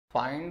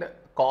Find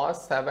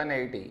cos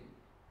 780.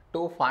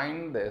 To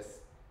find this,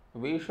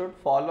 we should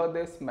follow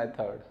this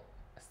method.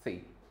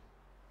 See,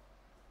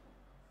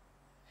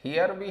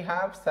 here we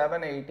have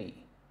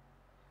 780.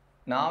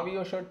 Now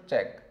you should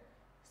check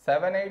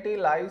 780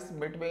 lies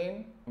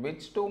between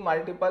which two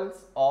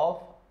multiples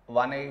of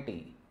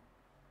 180.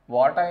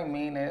 What I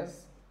mean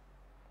is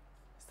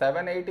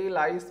 780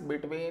 lies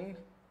between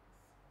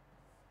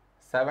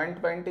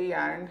 720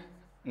 and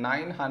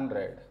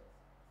 900.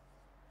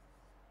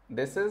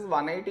 This is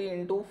 180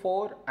 into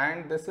 4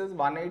 and this is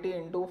 180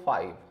 into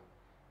 5.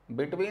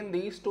 Between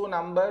these two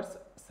numbers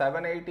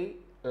 780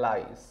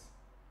 lies.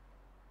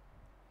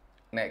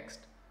 Next,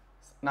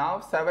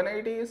 now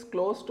 780 is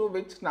close to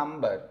which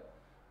number?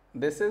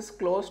 This is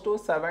close to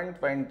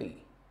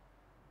 720.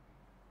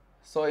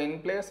 So in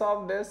place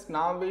of this,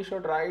 now we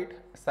should write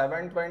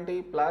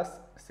 720 plus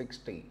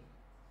 60.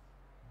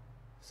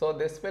 So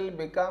this will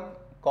become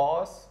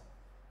cos.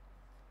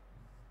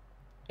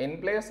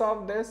 In place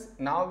of this,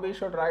 now we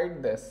should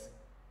write this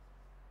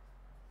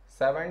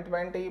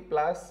 720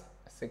 plus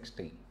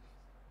 60.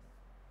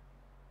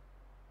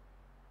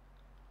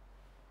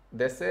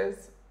 This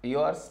is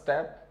your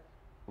step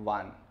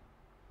 1.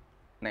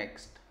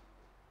 Next,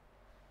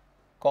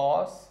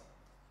 cos.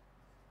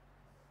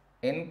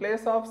 In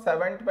place of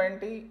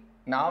 720,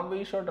 now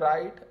we should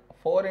write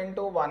 4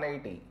 into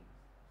 180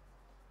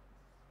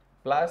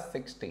 plus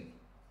 60.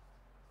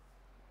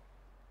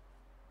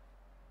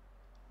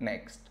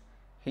 Next,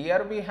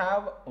 here we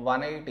have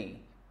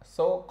 180.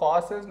 So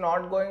cos is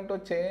not going to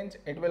change,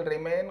 it will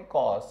remain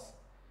cos.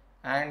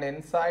 And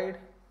inside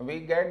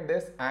we get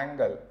this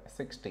angle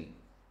 60.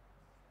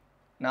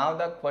 Now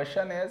the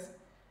question is,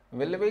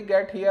 will we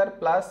get here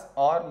plus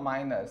or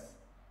minus?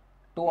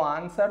 To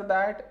answer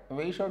that,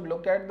 we should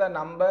look at the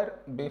number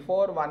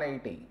before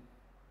 180,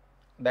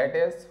 that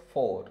is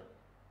 4,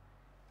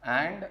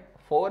 and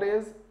 4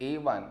 is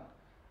even,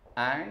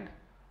 and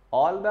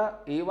all the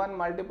even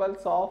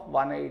multiples of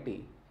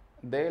 180,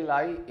 they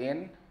lie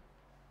in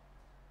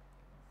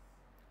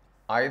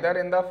either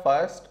in the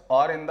first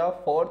or in the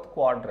fourth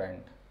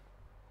quadrant.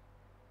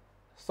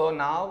 So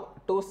now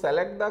to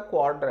select the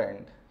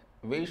quadrant,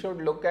 we should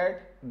look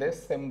at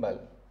this symbol.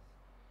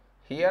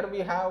 Here we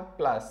have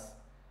plus.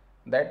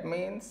 That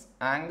means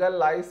angle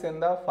lies in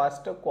the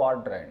first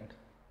quadrant,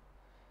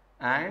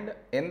 and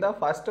in the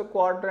first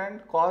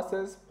quadrant cos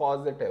is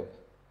positive,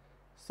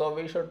 so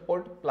we should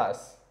put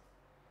plus.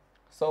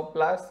 So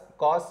plus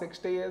cos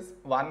 60 is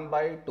 1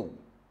 by 2.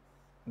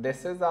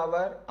 This is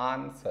our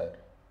answer.